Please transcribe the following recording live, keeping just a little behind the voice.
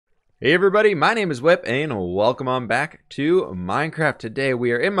Hey everybody, my name is fWhip and welcome on back to Minecraft. Today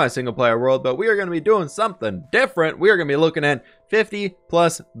we are in my single player world, but we are going to be doing something different. We are going to be looking at 50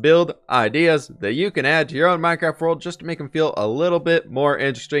 plus build ideas that you can add to your own Minecraft world just to make them feel a little bit more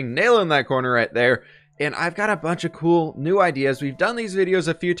interesting. Nailing that corner right there. And I've got a bunch of cool new ideas. We've done these videos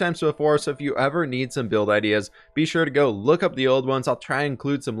a few times before, so if you ever need some build ideas, be sure to go look up the old ones. I'll try and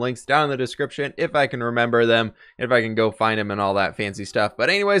include some links down in the description if I can remember them, if I can go find them and all that fancy stuff. But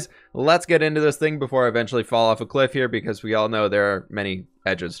anyways, let's get into this thing before I eventually fall off a cliff here, because we all know there are many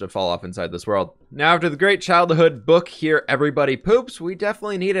edges to fall off inside this world. Now, after the great childhood book here, Everybody Poops, we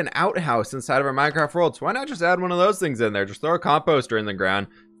definitely need an outhouse inside of our Minecraft world. So why not just add one of those things in there? Just throw a composter in the ground,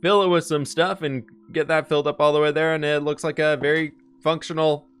 fill it with some stuff, and get that filled up all the way there, and it looks like a very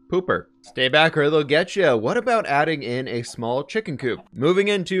functional pooper. Stay back or they'll get you. What about adding in a small chicken coop? Moving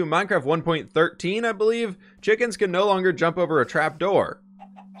into Minecraft 1.13, I believe, chickens can no longer jump over a trap door.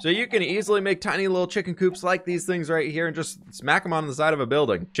 So you can easily make tiny little chicken coops like these things right here and just smack them on the side of a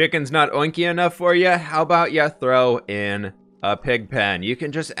building. Chicken's not oinky enough for you? How about you throw in a pig pen? You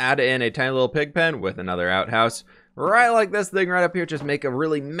can just add in a tiny little pig pen with another outhouse. Right like this thing right up here, just make a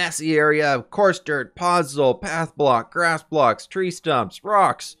really messy area of coarse dirt, puzzle, path block, grass blocks, tree stumps,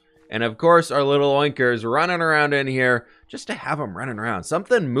 rocks, and of course our little oinkers running around in here just to have them running around.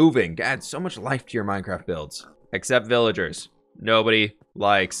 Something moving adds so much life to your Minecraft builds. Except villagers. Nobody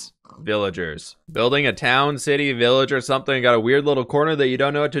likes villagers. Building a town, city, village or something, got a weird little corner that you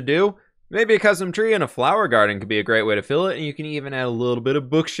don't know what to do? Maybe a custom tree and a flower garden could be a great way to fill it, and you can even add a little bit of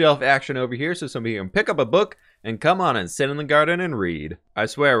bookshelf action over here so somebody can pick up a book and come on and sit in the garden and read. I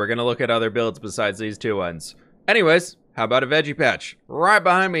swear we're gonna look at other builds besides these two ones. Anyways, how about a veggie patch? Right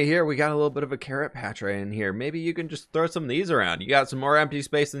behind me here, we got a little bit of a carrot patch right in here. Maybe you can just throw some of these around. You got some more empty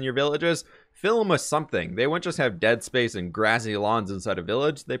space in your villages, fill them with something. They wouldn't just have dead space and grassy lawns inside a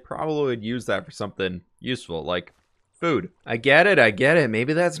village. They probably would use that for something useful, like food. I get it.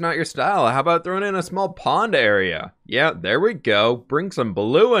 Maybe that's not your style. How about throwing in a small pond area? Yeah, there we go. Bring some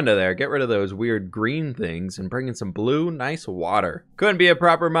blue into there. Get rid of those weird green things and bring in some blue, nice water. Couldn't be a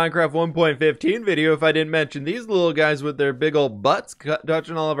proper Minecraft 1.15 video if I didn't mention these little guys with their big old butts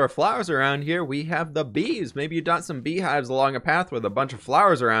touching all of our flowers around here. We have the bees. Maybe you dot some beehives along a path with a bunch of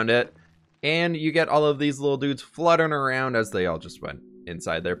flowers around it, and you get all of these little dudes fluttering around as they all just went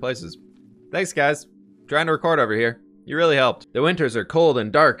inside their places. Thanks, guys. Trying to record over here. You really helped. The winters are cold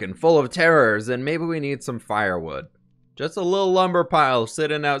and dark and full of terrors, and maybe we need some firewood. Just a little lumber pile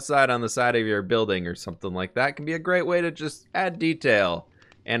sitting outside on the side of your building or something like that can be a great way to just add detail.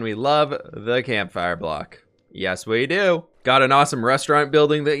 And we love the campfire block. Yes, we do. Got an awesome restaurant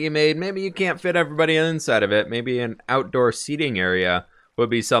building that you made. Maybe you can't fit everybody inside of it. Maybe an outdoor seating area would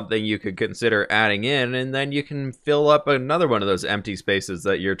be something you could consider adding in, and then you can fill up another one of those empty spaces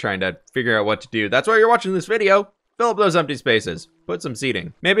that you're trying to figure out what to do. That's why you're watching this video. Fill up those empty spaces. Put some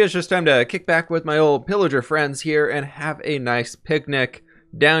seating. Maybe it's just time to kick back with my old pillager friends here and have a nice picnic.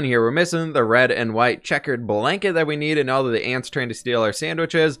 Down here, we're missing the red and white checkered blanket that we need and all of the ants trying to steal our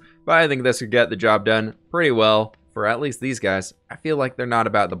sandwiches, but I think this could get the job done pretty well for at least these guys. I feel like they're not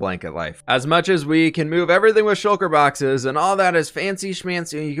about the blanket life. As much as we can move everything with shulker boxes and all that is fancy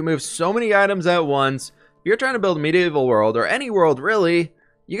schmancy, you can move so many items at once. If you're trying to build a medieval world, or any world really,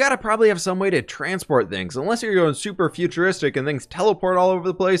 you gotta probably have some way to transport things. Unless you're going super futuristic and things teleport all over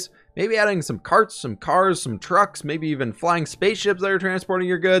the place, maybe adding some carts, some cars, some trucks, maybe even flying spaceships that are transporting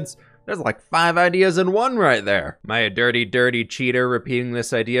your goods. There's like 5 ideas in one right there. Am I a dirty, dirty cheater repeating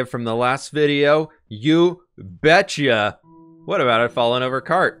this idea from the last video? You betcha. What about a fallen over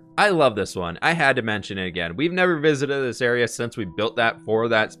cart? I love this one. I had to mention it again. We've never visited this area since we built that for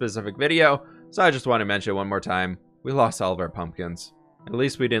that specific video, so I just want to mention it one more time. We lost all of our pumpkins. At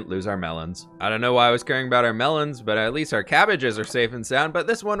least we didn't lose our melons. I don't know why I was caring about our melons, but at least our cabbages are safe and sound. But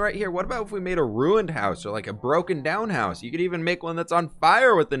this one right here, what about if we made a ruined house or like a broken down house? You could even make one that's on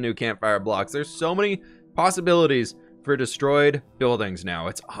fire with the new campfire blocks. There's so many possibilities for destroyed buildings now.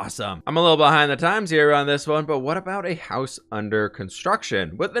 It's awesome. I'm a little behind the times here on this one, but what about a house under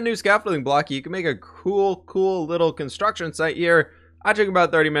construction? With the new scaffolding block, you can make a cool little construction site here. I took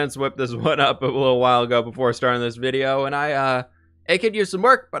about 30 minutes to whip this one up a little while ago before starting this video, and it could use some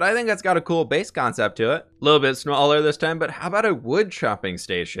work, but I think that's got a cool base concept to it. A little bit smaller this time, but how about a wood chopping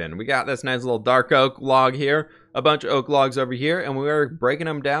station? We got this nice little dark oak log here, a bunch of oak logs over here, and we're breaking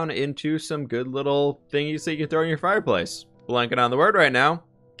them down into some good little thingies that you can throw in your fireplace. Blanking on the word right now.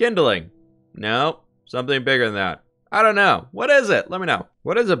 Kindling. No, something bigger than that. I don't know. What is it? Let me know.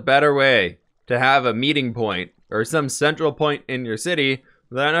 What is a better way to have a meeting point or some central point in your city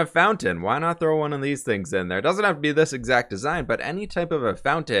than a fountain? Why not throw one of these things in there? It doesn't have to be this exact design, but any type of a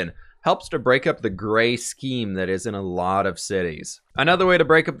fountain helps to break up the gray scheme that is in a lot of cities. Another way to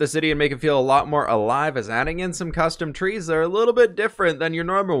break up the city and make it feel a lot more alive is adding in some custom trees that are a little bit different than your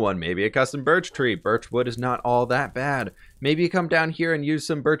normal one. Maybe a custom birch tree. Birch wood is not all that bad. Maybe you come down here and use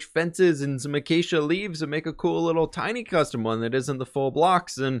some birch fences and some acacia leaves and make a cool little tiny custom one that isn't the full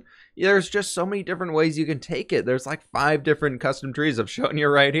blocks. And there's just so many different ways you can take it. There's like 5 different custom trees I've shown you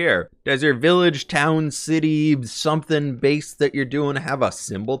right here. Does your village, town, city, something base that you're doing have a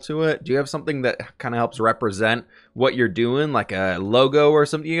symbol to it? Do you have something that kind of helps represent what you're doing, like a logo or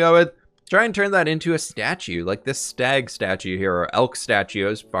something you go with? Try and turn that into a statue, like this stag statue here, or elk statue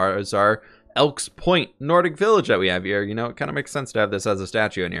as far as our Elk's Point Nordic village that we have here. You know, it kind of makes sense to have this as a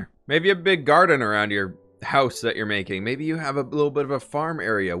statue in here. Maybe a big garden around your house that you're making. Maybe you have a little bit of a farm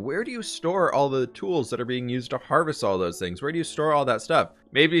area. Where do you store all the tools that are being used to harvest all those things? Where do you store all that stuff?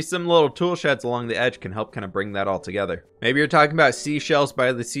 Maybe some little tool sheds along the edge can help kind of bring that all together. Maybe you're talking about seashells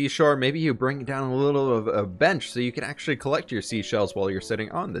by the seashore. Maybe you bring down a little of a bench so you can actually collect your seashells while you're sitting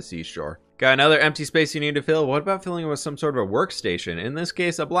on the seashore. Got another empty space you need to fill? What about filling it with some sort of a workstation? In this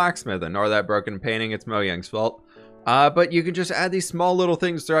case, a blacksmith. Ignore that broken painting, it's Mojang's fault. But you can just add these small little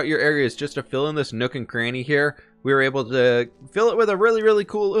things throughout your areas just to fill in this nook and cranny here. We were able to fill it with a really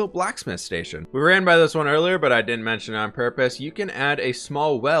cool little blacksmith station. We ran by this one earlier, but I didn't mention it on purpose. You can add a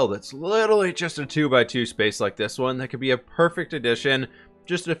small well that's literally just a 2x2 space like this one that could be a perfect addition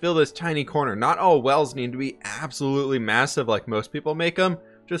just to fill this tiny corner. Not all wells need to be absolutely massive like most people make them.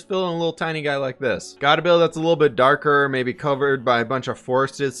 Just fill in a little tiny guy like this. Got a build that's a little bit darker, maybe covered by a bunch of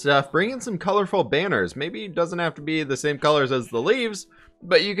forested stuff. Bring in some colorful banners. Maybe it doesn't have to be the same colors as the leaves,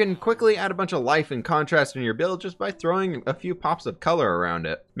 but you can quickly add a bunch of life and contrast in your build just by throwing a few pops of color around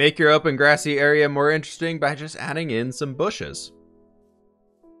it. Make your open grassy area more interesting by just adding in some bushes.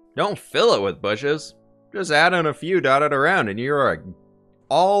 Don't fill it with bushes. Just add in a few dotted around and you're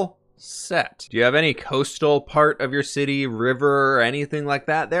all set. Do you have any coastal part of your city, river, or anything like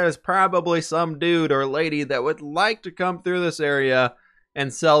that? There's probably some dude or lady that would like to come through this area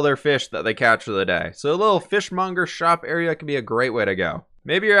and sell their fish that they catch for the day. So a little fishmonger shop area can be a great way to go.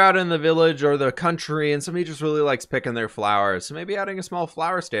 Maybe you're out in the village or the country and somebody just really likes picking their flowers. So maybe adding a small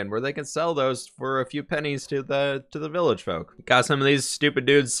flower stand where they can sell those for a few pennies to the village folk. Got some of these stupid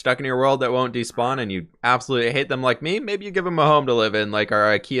dudes stuck in your world that won't despawn and you absolutely hate them like me? Maybe you give them a home to live in, like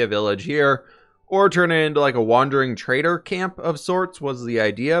our IKEA village here. Or turn it into like a wandering trader camp of sorts was the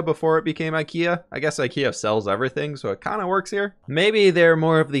idea before it became IKEA. I guess IKEA sells everything, so it kind of works here. Maybe they're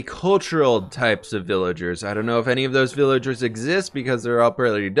more of the cultural types of villagers. I don't know if any of those villagers exist because they're all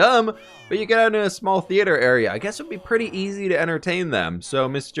pretty dumb, but you get out in a small theater area. I guess it would be pretty easy to entertain them. So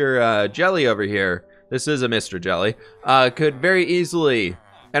Mr. Jelly over here, this is a Mr. Jelly, could very easily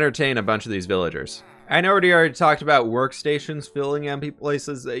entertain a bunch of these villagers. I know we already talked about workstations filling empty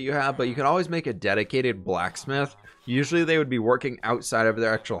places that you have, but you can always make a dedicated blacksmith. Usually they would be working outside of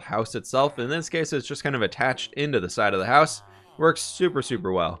their actual house itself. In this case, it's just kind of attached into the side of the house. Works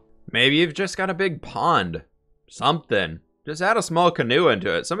super well. Maybe you've just got a big pond. Something. Just add a small canoe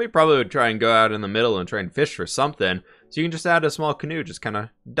into it. Somebody probably would try and go out in the middle and try and fish for something. So you can just add a small canoe, just kind of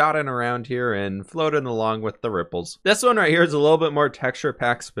dotting around here and floating along with the ripples. This one right here is a little bit more texture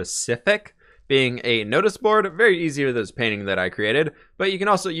pack specific. Being a notice board, very easy with this painting that I created, but you can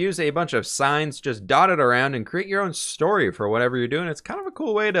also use a bunch of signs just dotted around and create your own story for whatever you're doing. It's kind of a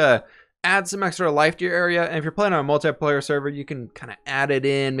cool way to add some extra life to your area, and if you're playing on a multiplayer server, you can kind of add it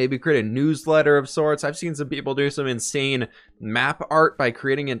in, maybe create a newsletter of sorts. I've seen some people do some insane map art by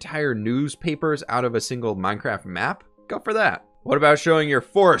creating entire newspapers out of a single Minecraft map. Go for that. What about showing your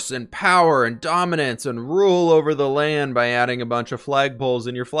force and power and dominance and rule over the land by adding a bunch of flagpoles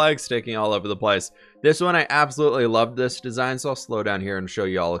and your flag sticking all over the place? This one, I absolutely loved this design, so I'll slow down here and show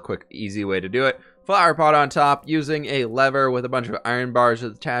you all a quick, easy way to do it. Flower pot on top, using a lever with a bunch of iron bars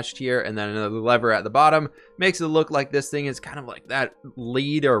attached here, and then another lever at the bottom. Makes it look like this thing is kind of like that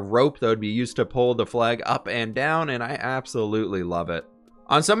lead or rope that would be used to pull the flag up and down, and I absolutely love it.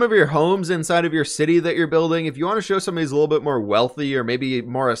 On some of your homes inside of your city that you're building, if you want to show somebody's a little bit more wealthy or maybe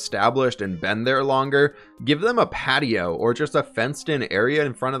more established and been there longer, give them a patio or just a fenced in area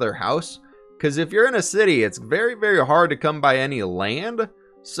in front of their house. Because if you're in a city, it's very hard to come by any land.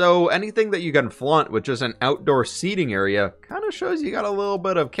 So anything that you can flaunt with just an outdoor seating area kind of shows you got a little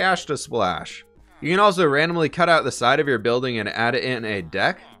bit of cash to splash. You can also randomly cut out the side of your building and add it in a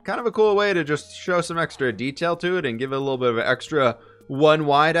deck. Kind of a cool way to just show some extra detail to it and give it a little bit of extra one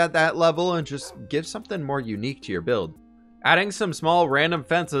wide at that level and just give something more unique to your build. Adding some small random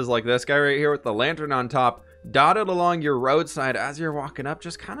fences like this guy right here with the lantern on top dotted along your roadside as you're walking up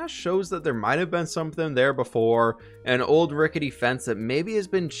just kind of shows that there might have been something there before, an old rickety fence that maybe has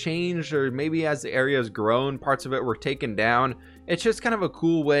been changed, or maybe as the area has grown, parts of it were taken down. It's just kind of a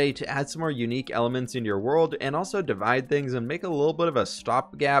cool way to add some more unique elements in your world and also divide things and make a little bit of a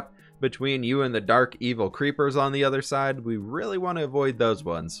stopgap between you and the dark evil creepers on the other side. We really want to avoid those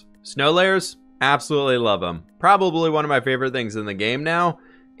ones. Snow layers, absolutely love them. Probably one of my favorite things in the game now.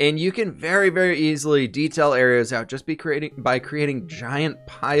 And you can very easily detail areas out just by creating giant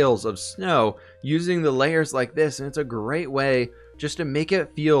piles of snow using the layers like this. And it's a great way just to make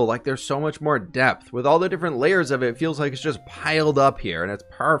it feel like there's so much more depth. With all the different layers of it, it feels like it's just piled up here, and it's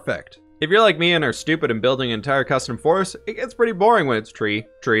perfect. If you're like me and are stupid and building an entire custom forest, it gets pretty boring when it's tree,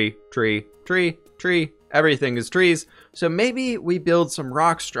 tree, tree, tree, tree. Everything is trees. So maybe we build some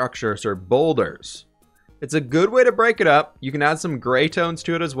rock structures or boulders. It's a good way to break it up. You can add some gray tones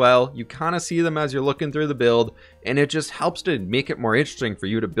to it as well. You kind of see them as you're looking through the build, and it just helps to make it more interesting for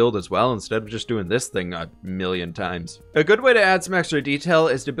you to build as well instead of just doing this thing a million times. A good way to add some extra detail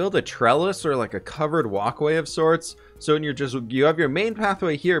is to build a trellis or like a covered walkway of sorts. So when you have your main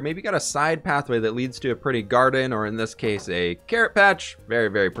pathway here, maybe you got a side pathway that leads to a pretty garden, or in this case, a carrot patch.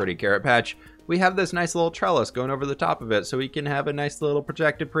 Very pretty carrot patch. We have this nice little trellis going over the top of it so we can have a nice little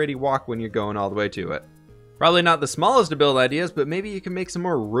projected pretty walk when you're going all the way to it. Probably not the smallest of build ideas, but maybe you can make some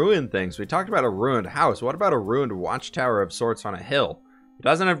more ruined things. We talked about a ruined house. What about a ruined watchtower of sorts on a hill? It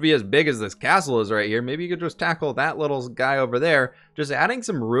doesn't have to be as big as this castle is right here. Maybe you could just tackle that little guy over there. Just adding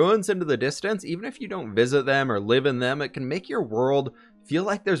some ruins into the distance, even if you don't visit them or live in them, it can make your world feel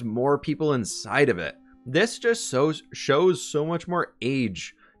like there's more people inside of it. This just shows so much more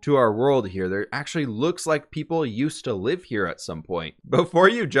age to our world here. There actually looks like people used to live here at some point. Before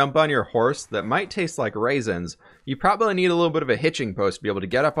you jump on your horse that might taste like raisins, you probably need a little bit of a hitching post to be able to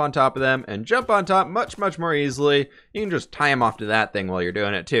get up on top of them and jump on top much more easily. You can just tie them off to that thing while you're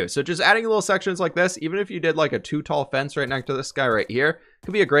doing it too. So just adding little sections like this, even if you did like a too tall fence right next to this guy right here,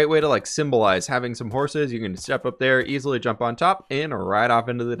 could be a great way to like symbolize having some horses. You can step up there, easily jump on top, and ride off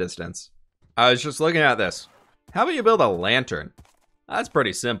into the distance. I was just looking at this. How about you build a lantern? That's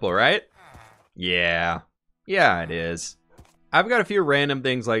pretty simple, right? Yeah, it is. I've got a few random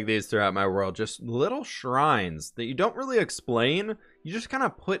things like these throughout my world, just little shrines that you don't really explain, you just kind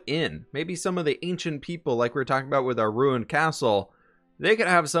of put in. Maybe some of the ancient people, like we were talking about with our ruined castle, they could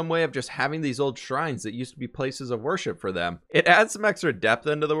have some way of just having these old shrines that used to be places of worship for them. It adds some extra depth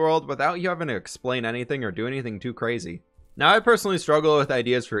into the world without you having to explain anything or do anything too crazy. Now, I personally struggle with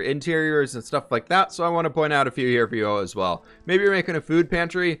ideas for interiors and stuff like that, so I want to point out a few here for you as well. Maybe you're making a food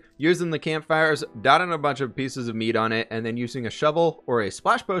pantry, using the campfires, dotting a bunch of pieces of meat on it, and then using a shovel or a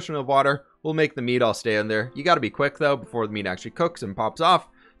splash potion of water will make the meat all stay in there. You got to be quick though before the meat actually cooks and pops off,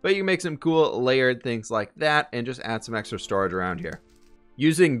 but you can make some cool layered things like that and just add some extra storage around here.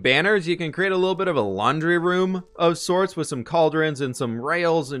 Using banners, you can create a little bit of a laundry room of sorts with some cauldrons and some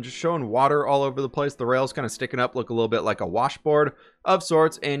rails and just showing water all over the place. The rails kind of sticking up, look a little bit like a washboard of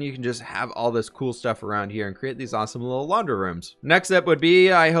sorts, and you can just have all this cool stuff around here and create these awesome little laundry rooms. Next up would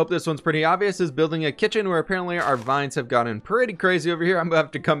be, I hope this one's pretty obvious, is building a kitchen, where apparently our vines have gotten pretty crazy over here. I'm gonna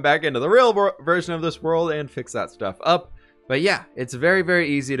have to come back into the real version of this world and fix that stuff up. But yeah, it's very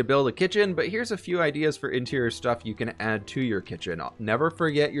easy to build a kitchen, but here's a few ideas for interior stuff you can add to your kitchen. Never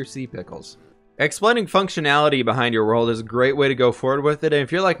forget your sea pickles. Explaining functionality behind your world is a great way to go forward with it, and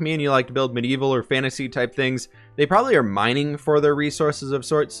if you're like me and you like to build medieval or fantasy type things, they probably are mining for their resources of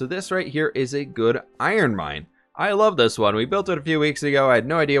sorts, so this right here is a good iron mine. I love this one. We built it a few weeks ago. I had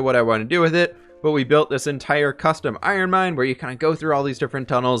no idea what I wanted to do with it, but we built this entire custom iron mine where you kind of go through all these different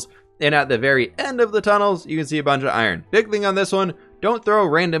tunnels, and at the very end of the tunnels, you can see a bunch of iron. Big thing on this one, don't throw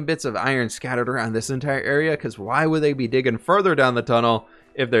random bits of iron scattered around this entire area, because why would they be digging further down the tunnel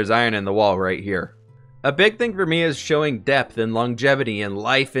if there's iron in the wall right here? A big thing for me is showing depth and longevity and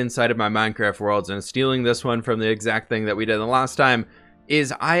life inside of my Minecraft worlds, and stealing this one from the exact thing that we did the last time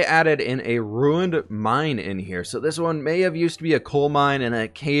is I added in a ruined mine in here. So this one may have used to be a coal mine and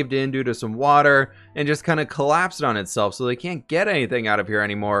it caved in due to some water and just kind of collapsed on itself, so they can't get anything out of here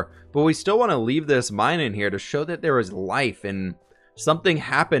anymore. But we still want to leave this mine in here to show that there was life and something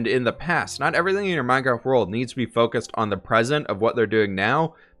happened in the past. Not everything in your Minecraft world needs to be focused on the present of what they're doing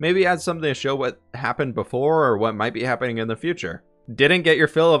now. Maybe add something to show what happened before or what might be happening in the future. Didn't get your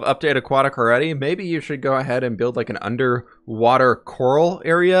fill of Update Aquatic already? Maybe you should go ahead and build like an underwater coral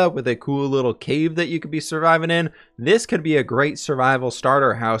area with a cool little cave that you could be surviving in. This could be a great survival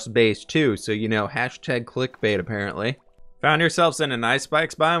starter house base too, so you know, hashtag clickbait apparently. Found yourselves in an ice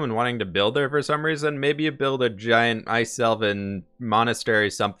spikes biome and wanting to build there for some reason? Maybe you build a giant ice elven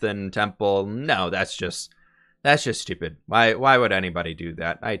monastery something temple. No, that's just That's just stupid. Why would anybody do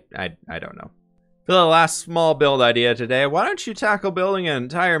that? I don't know. For the last small build idea today, why don't you tackle building an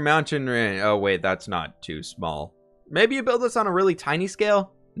entire mountain range? Oh wait, that's not too small. Maybe you build this on a really tiny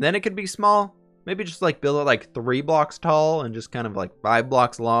scale, then it could be small. Maybe just like build it like 3 blocks tall and just kind of like 5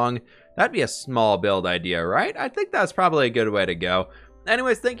 blocks long. That'd be a small build idea, right? I think that's probably a good way to go.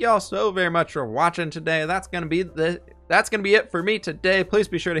 Anyways, thank you all so very much for watching today. That's gonna be it for me today. Please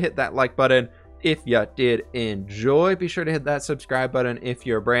be sure to hit that like button if you did enjoy. Be sure to hit that subscribe button if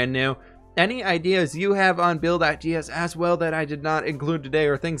you're brand new. Any ideas you have on build ideas as well that I did not include today,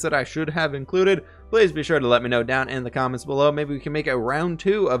 or things that I should have included, please be sure to let me know down in the comments below. Maybe we can make a round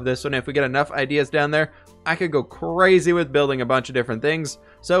 2 of this one. If we get enough ideas down there, I could go crazy with building a bunch of different things.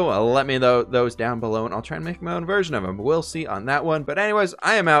 So let me know those down below and I'll try and make my own version of them. We'll see on that one. But anyways,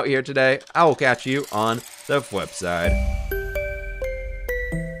 I am out here today. I will catch you on the flip side.